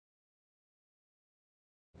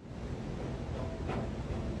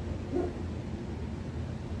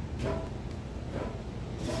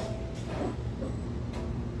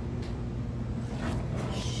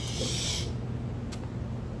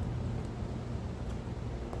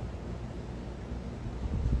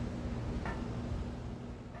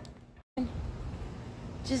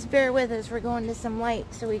just bear with us. We're going to some light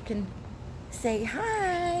so we can say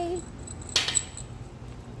hi.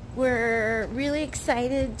 We're really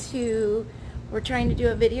excited we're trying to do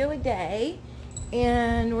a video a day,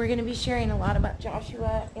 and we're going to be sharing a lot about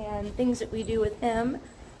Joshua and things that we do with him,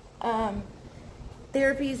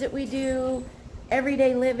 therapies that we do,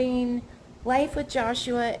 everyday living, life with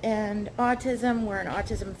Joshua and autism. We're an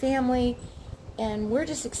autism family, and we're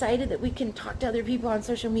just excited that we can talk to other people on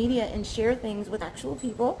social media and share things with actual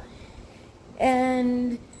people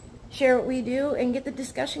and share what we do and get the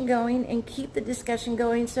discussion going and keep the discussion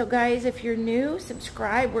going. So guys, if you're new,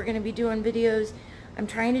 subscribe. We're going to be doing videos. I'm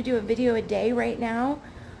trying to do a video a day right now.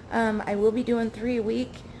 I will be doing 3 a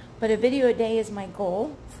week, but a video a day is my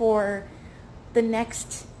goal for the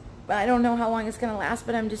next, I don't know how long it's going to last,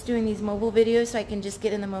 but I'm just doing these mobile videos so I can just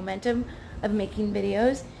get in the momentum of making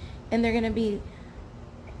videos. And they're going to be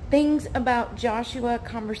things about Joshua,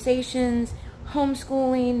 conversations,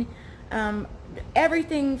 homeschooling,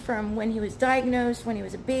 everything from when he was diagnosed, when he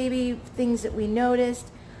was a baby, things that we noticed.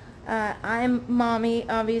 I'm mommy,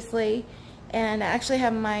 obviously, and I actually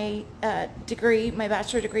have my degree, my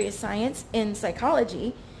bachelor degree is science in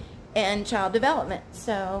psychology and child development.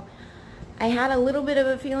 So I had a little bit of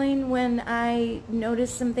a feeling when I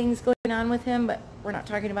noticed some things going on with him, but we're not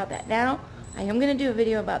talking about that now. I am going to do a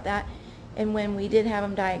video about that and when we did have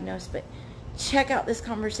him diagnosed, but check out this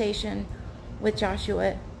conversation with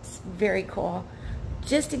Joshua. It's very cool.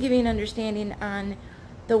 Just to give you an understanding on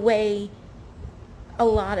the way a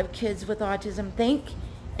lot of kids with autism think,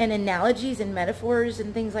 and analogies and metaphors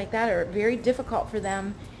and things like that are very difficult for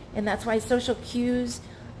them, and that's why social cues,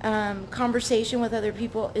 conversation with other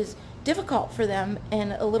people is difficult for them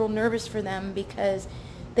and a little nervous for them because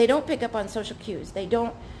they don't pick up on social cues. They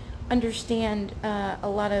don't understand a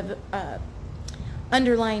lot of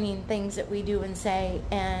underlining things that we do and say,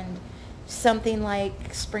 and something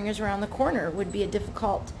like spring is around the corner would be a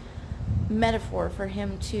difficult metaphor for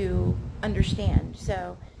him to understand.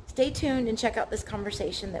 So stay tuned and check out this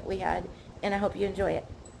conversation that we had, and I hope you enjoy it.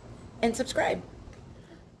 And subscribe.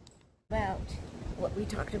 About what we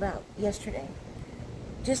talked about yesterday.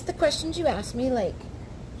 Just the questions you asked me, like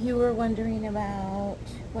you were wondering about,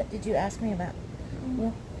 what did you ask me about?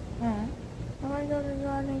 I want to go to the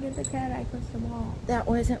garden and get the cat eye crystal ball. That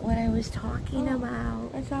wasn't what I was talking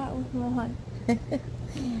about. I thought it was one.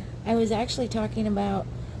 I was actually talking about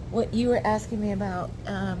what you were asking me about.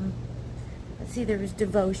 Let's see, there was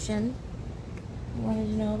devotion. You wanted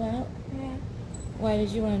to know about? Yeah. Why did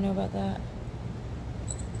you want to know about that?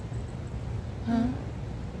 Huh?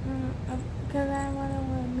 Because I wonder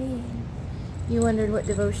what it means. You wondered what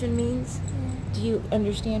devotion means? Yeah. Do you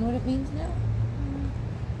understand what it means now?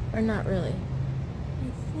 Or not really?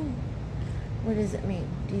 I think. What does it mean,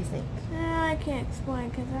 do you think? I can't explain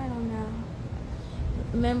because I don't know.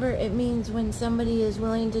 Remember, it means when somebody is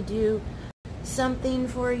willing to do something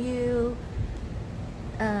for you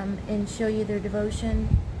and show you their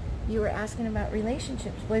devotion. You were asking about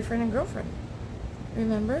relationships, boyfriend and girlfriend.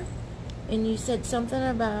 Remember? And you said something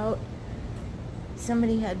about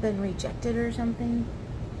somebody had been rejected or something.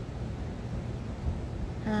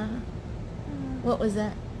 Huh? What was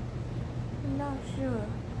that? I'm not sure.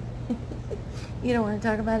 You don't want to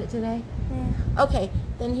talk about it today? Yeah. Okay,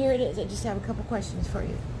 then here it is. I just have a couple questions for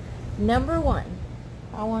you. Number one,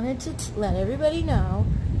 I wanted to let everybody know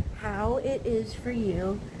how it is for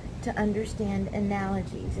you to understand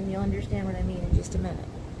analogies, and you'll understand what I mean in just a minute.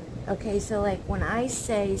 Okay, so like when I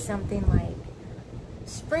say something like,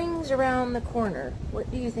 spring's around the corner,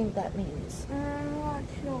 what do you think that means? I'm not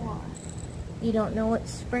sure. You don't know what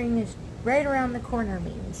spring is right around the corner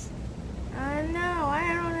means? I don't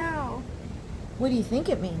know. What do you think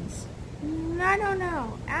it means? I don't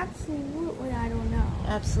know. Absolutely, I don't know.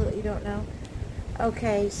 Absolutely don't know.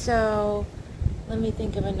 Okay, so let me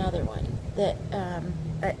think of another one that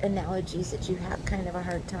analogies that you have kind of a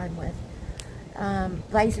hard time with.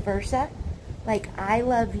 Vice versa, like I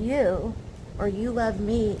love you or you love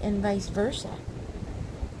me, and vice versa.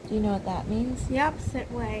 Do you know what that means? The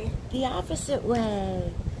opposite way. The opposite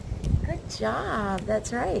way. Good job.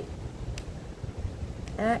 That's right.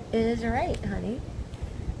 That is right, honey.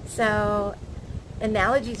 So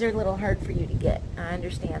analogies are a little hard for you to get. I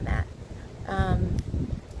understand that.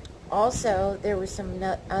 Also, there was some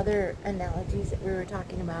other analogies that we were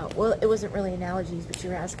talking about. Well, it wasn't really analogies, but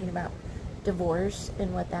you were asking about divorce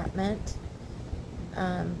and what that meant.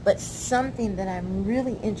 But something that I'm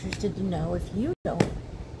really interested to know, if you don't,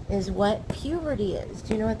 is what puberty is.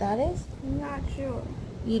 Do you know what that is? I'm not sure.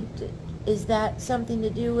 Is that something to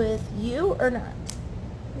do with you or not?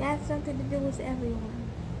 That's something to do with everyone.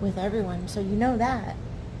 With everyone, so you know that.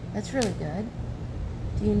 That's really good.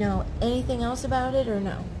 Do you know anything else about it or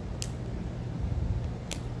no?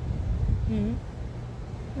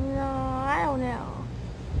 No, I don't know.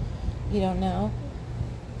 You don't know?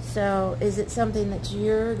 So, is it something that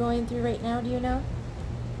you're going through right now, do you know?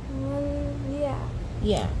 Yeah.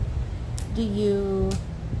 Yeah. Do you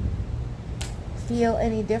feel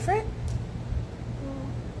any different?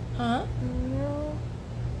 Huh? No.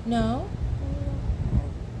 No?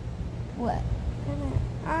 What?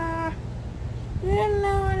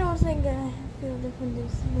 No, I don't think I feel different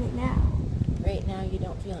right now. Right now you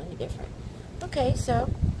don't feel any different. Okay, so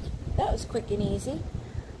that was quick and easy.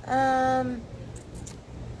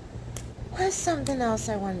 What's something else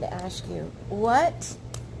I wanted to ask you? What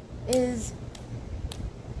is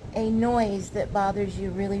a noise that bothers you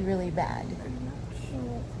really, really bad? I'm not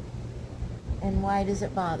sure. And why does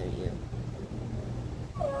it bother you?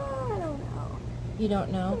 I don't know. You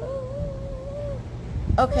don't know?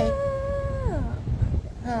 Okay.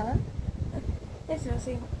 Huh? It's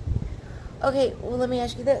Lucy. Okay, well, let me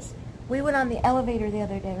ask you this. We went on the elevator the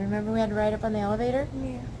other day. Remember we had to ride up on the elevator?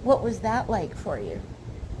 Yeah. What was that like for you?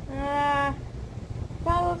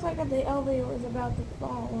 Probably looks like the elevator was about to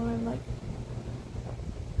fall, or like,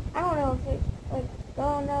 I don't know if it's like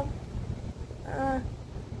going up.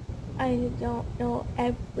 I don't know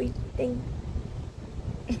everything.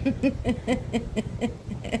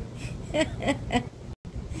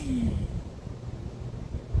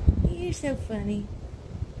 You're so funny.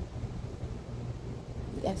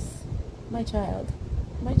 Yes, my child.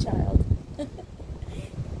 My child.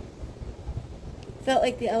 Felt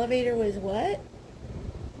like the elevator was what?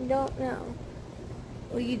 Don't know.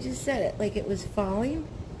 Well, you just said it, like it was falling.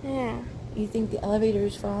 Yeah. You think the elevator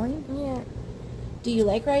is falling? Yeah. Do you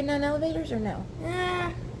like riding on elevators or no?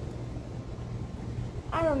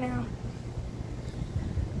 I don't know.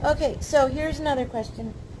 Okay, so here's another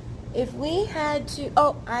question. If we had to...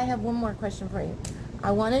 Oh, I have one more question for you.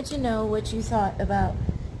 I wanted to know what you thought about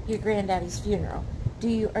your granddaddy's funeral.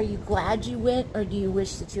 Are you glad you went, or do you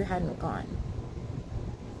wish that you hadn't gone?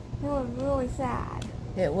 It was really sad.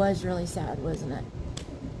 It was really sad, wasn't it?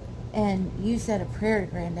 And you said a prayer to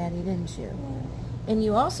Granddaddy, didn't you? Yeah. And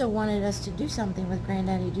you also wanted us to do something with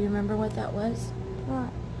Granddaddy. Do you remember what that was?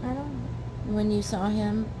 What? I don't know. When you saw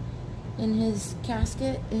him in his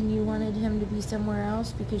casket and you wanted him to be somewhere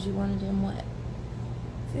else because you wanted him what?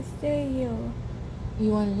 To stay you.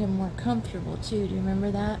 You wanted him more comfortable too. Do you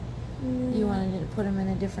remember that? Mm. You wanted to put him in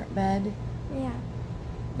a different bed. Yeah.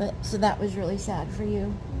 But so that was really sad for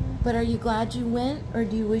you. Yeah. But are you glad you went, or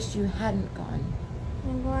do you wish you hadn't gone?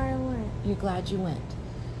 I'm glad I went. You're glad you went.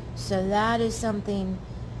 So that is something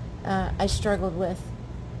I struggled with.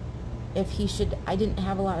 I didn't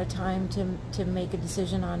have a lot of time to make a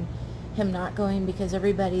decision on him not going, because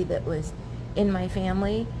everybody that was in my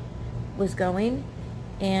family was going,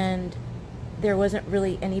 and there wasn't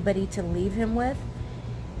really anybody to leave him with.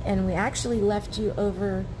 And we actually left you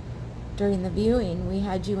over during the viewing. We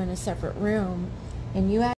had you in a separate room,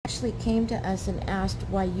 and you actually came to us and asked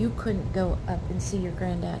why you couldn't go up and see your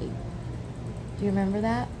granddaddy. Do you remember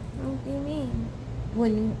that? What do you mean?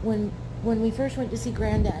 When we first went to see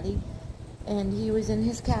Granddaddy, and he was in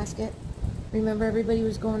his casket, remember everybody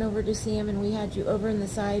was going over to see him, and we had you over in the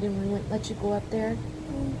side, and we let you go up there,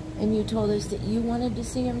 and you told us that you wanted to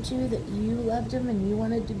see him too, that you loved him, and you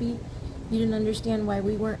didn't understand why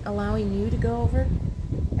we weren't allowing you to go over.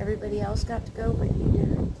 Everybody else got to go, but you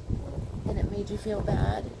didn't, and it made you feel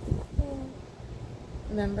bad. Yeah.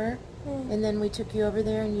 Remember? Yeah. And then we took you over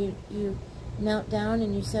there, and you knelt down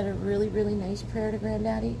and you said a really, really nice prayer to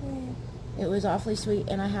Granddaddy. Yeah. It was awfully sweet,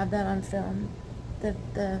 and I have that on film.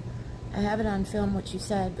 I have it on film what you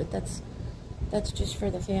said, but that's just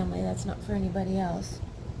for the family. That's not for anybody else.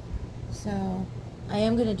 So I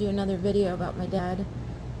am going to do another video about my dad,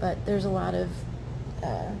 but there's a lot of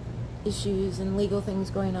issues and legal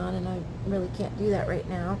things going on, and I really can't do that right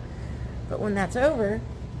now. But when that's over,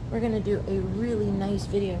 we're going to do a really nice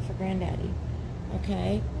video for Granddaddy.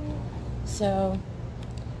 Okay? So,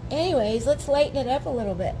 anyways, let's lighten it up a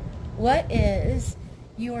little bit. What is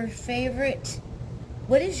your favorite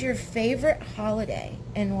holiday,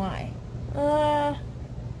 and why?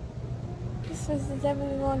 Christmas is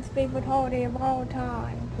everyone's favorite holiday of all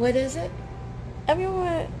time. What is it?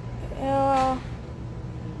 Everyone,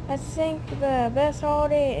 I think the best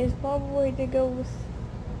holiday is probably to go with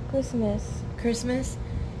Christmas. Christmas?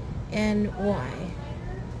 And why?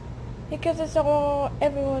 Because it's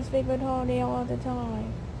everyone's favorite holiday all the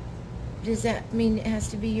time. Does that mean it has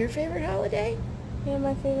to be your favorite holiday? Yeah,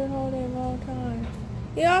 my favorite holiday of all time.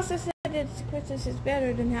 He also said that Christmas is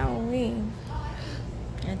better than Halloween.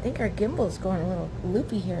 I think our gimbal's going a little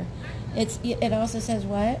loopy here. It also says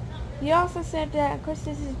what? You also said that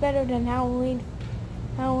Christmas is better than Halloween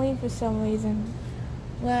for some reason.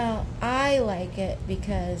 Well, I like it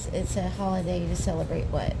because it's a holiday to celebrate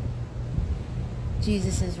what?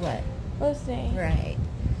 Jesus is what? Birthday. Right.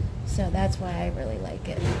 So that's why I really like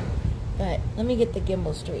it. But let me get the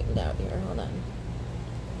gimbal straightened out here. Hold on.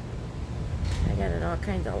 I got it all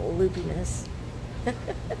kinds of loopiness.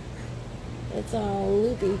 It's all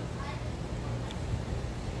loopy.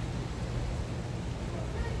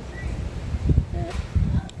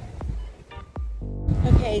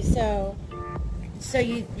 Okay, so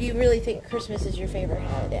you really think Christmas is your favorite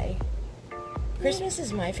holiday? Christmas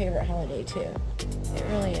is my favorite holiday too. It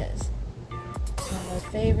really is. It's my most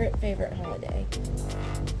favorite holiday.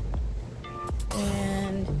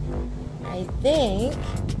 And I think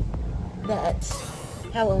that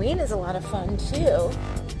Halloween is a lot of fun too,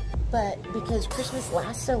 but because Christmas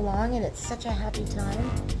lasts so long and it's such a happy time,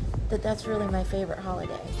 that's really my favorite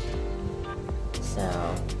holiday. So,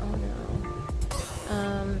 oh no. I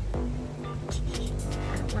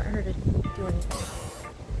don't want her to do anything.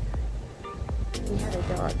 We had a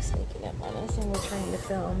dog sneaking up on us and we're trying to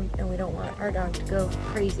film and we don't want our dog to go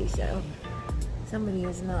crazy, so somebody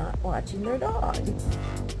is not watching their dog.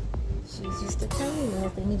 She's just a tiny little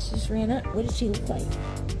thing and she just ran up. What does she look like?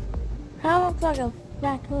 How looks like a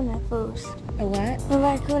raccoon at first. A what? A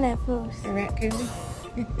raccoon at first. A raccoon?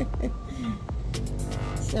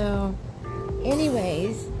 So,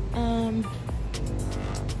 anyways,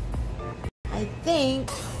 I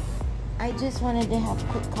think I just wanted to have a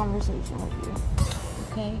quick conversation with you,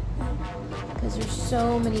 okay? Because there's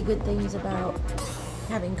so many good things about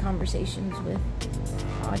having conversations with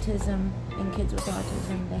autism and kids with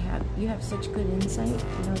autism. You have such good insight. Do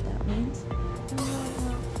you know what that means?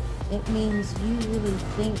 It means you really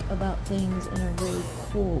think about things in a really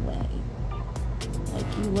cool way. Like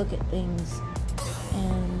you look at things,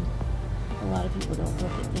 and a lot of people don't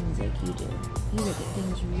look at things like you do. You look at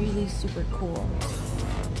things really super cool.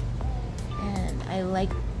 And I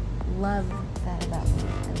love that about you.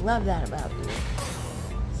 I love that about you.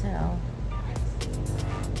 So,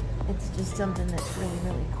 it's just something that's really,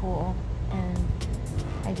 really cool. And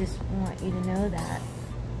I just want you to know that.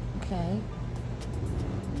 Okay?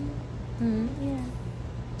 Yeah.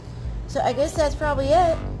 So I guess that's probably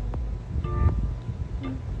it.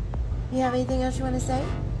 You have anything else you want to say?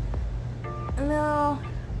 No.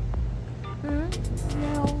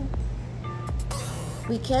 No.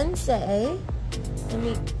 We can say,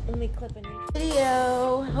 let me clip a new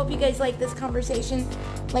video. Hope you guys like this conversation.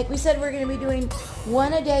 Like we said, we're going to be doing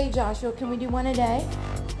one a day, Joshua. Can we do one a day?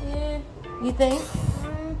 Yeah. You think?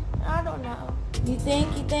 I don't know. You think?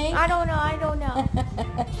 I don't know.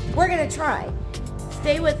 We're going to try.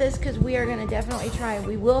 Stay with us because we are going to definitely try.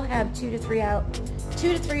 We will have 2 to 3 a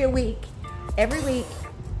week, every week.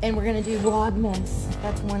 And we're going to do Vlogmas.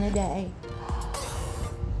 That's one a day.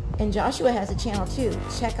 And Joshua has a channel too.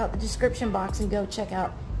 Check out the description box and go check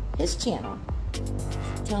out his channel.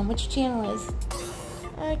 Tell him what your channel is.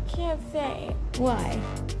 I can't say. Why?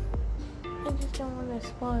 I just don't want to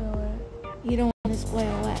spoil it. You don't want to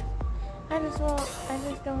spoil what? I just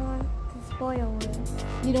don't want to spoil it.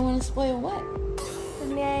 You don't want to spoil what? The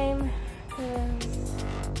name.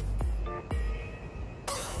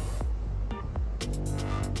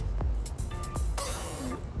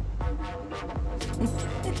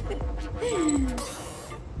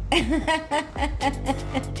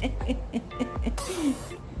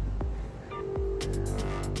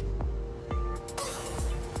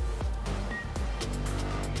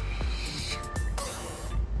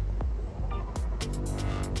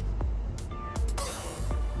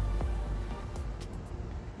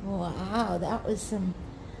 Wow, that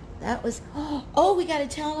was, oh, we got to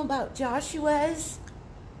tell them about Joshua's.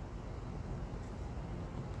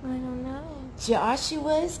 I don't know.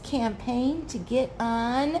 Joshua's campaign to get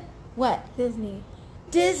on what? Disney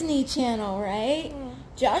Channel, right? Yeah.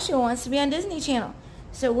 Joshua wants to be on Disney Channel.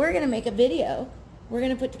 So we're going to make a video. We're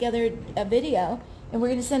going to put together a video and we're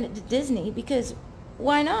going to send it to Disney because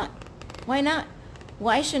why not? Why not?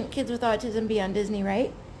 Why shouldn't kids with autism be on Disney,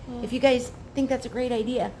 right? Yeah. If you guys think that's a great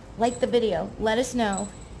idea, like the video, let us know.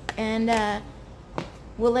 And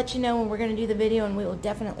we'll let you know when we're going to do the video, and we will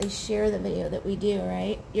definitely share the video that we do,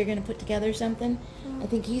 right? You're going to put together something? I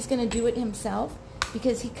think he's going to do it himself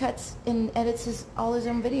because he cuts and edits all his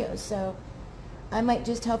own videos. So I might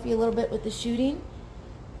just help you a little bit with the shooting.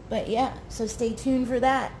 But yeah, so stay tuned for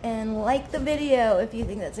that. And like the video if you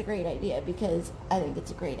think that's a great idea, because I think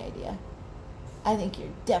it's a great idea. I think you're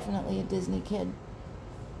definitely a Disney kid.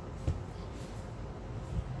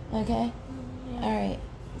 Okay? Yeah. All right.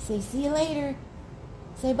 Say see you later.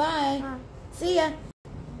 Say bye. Bye. See ya.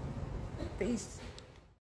 Peace.